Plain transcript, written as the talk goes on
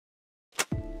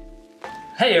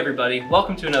Hey everybody,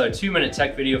 welcome to another 2-minute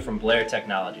tech video from Blair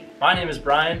Technology. My name is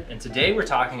Brian, and today we're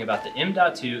talking about the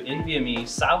M.2 NVMe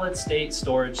solid state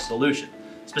storage solution.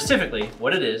 Specifically,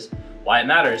 what it is, why it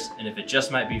matters, and if it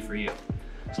just might be for you.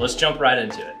 So let's jump right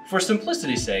into it. For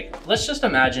simplicity's sake, let's just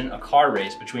imagine a car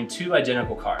race between two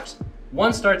identical cars.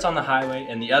 One starts on the highway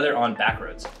and the other on back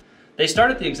roads. They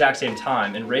start at the exact same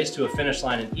time and race to a finish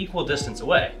line an equal distance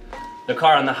away. The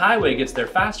car on the highway gets there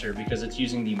faster because it's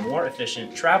using the more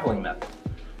efficient traveling method.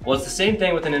 Well, it's the same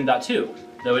thing with an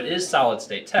M.2. Though it is solid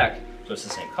state tech, so it's the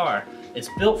same car, it's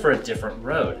built for a different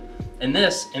road. And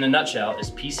this, in a nutshell, is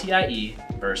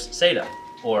PCIe versus SATA,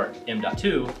 or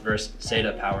M.2 versus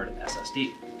SATA powered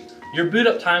SSD. Your boot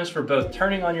up times for both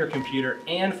turning on your computer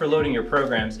and for loading your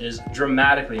programs is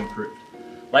dramatically improved.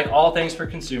 Like all things for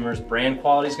consumers, brand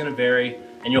quality is going to vary,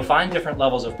 and you'll find different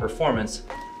levels of performance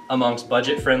amongst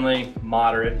budget-friendly,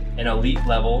 moderate, and elite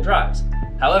level drives.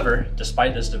 However,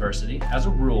 despite this diversity, as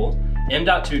a rule,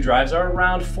 M.2 drives are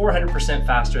around 400%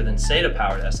 faster than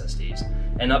SATA-powered SSDs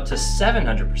and up to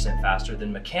 700% faster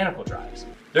than mechanical drives.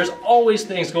 There's always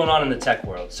things going on in the tech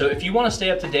world, so if you want to stay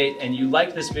up to date and you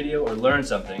like this video or learn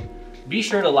something, be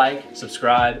sure to like,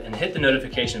 subscribe, and hit the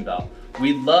notification bell.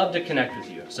 We'd love to connect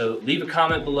with you, so leave a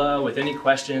comment below with any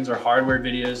questions or hardware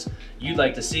videos you'd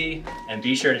like to see, and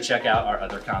be sure to check out our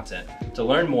other content to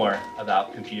learn more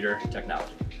about computer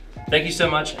technology. Thank you so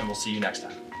much, and we'll see you next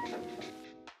time.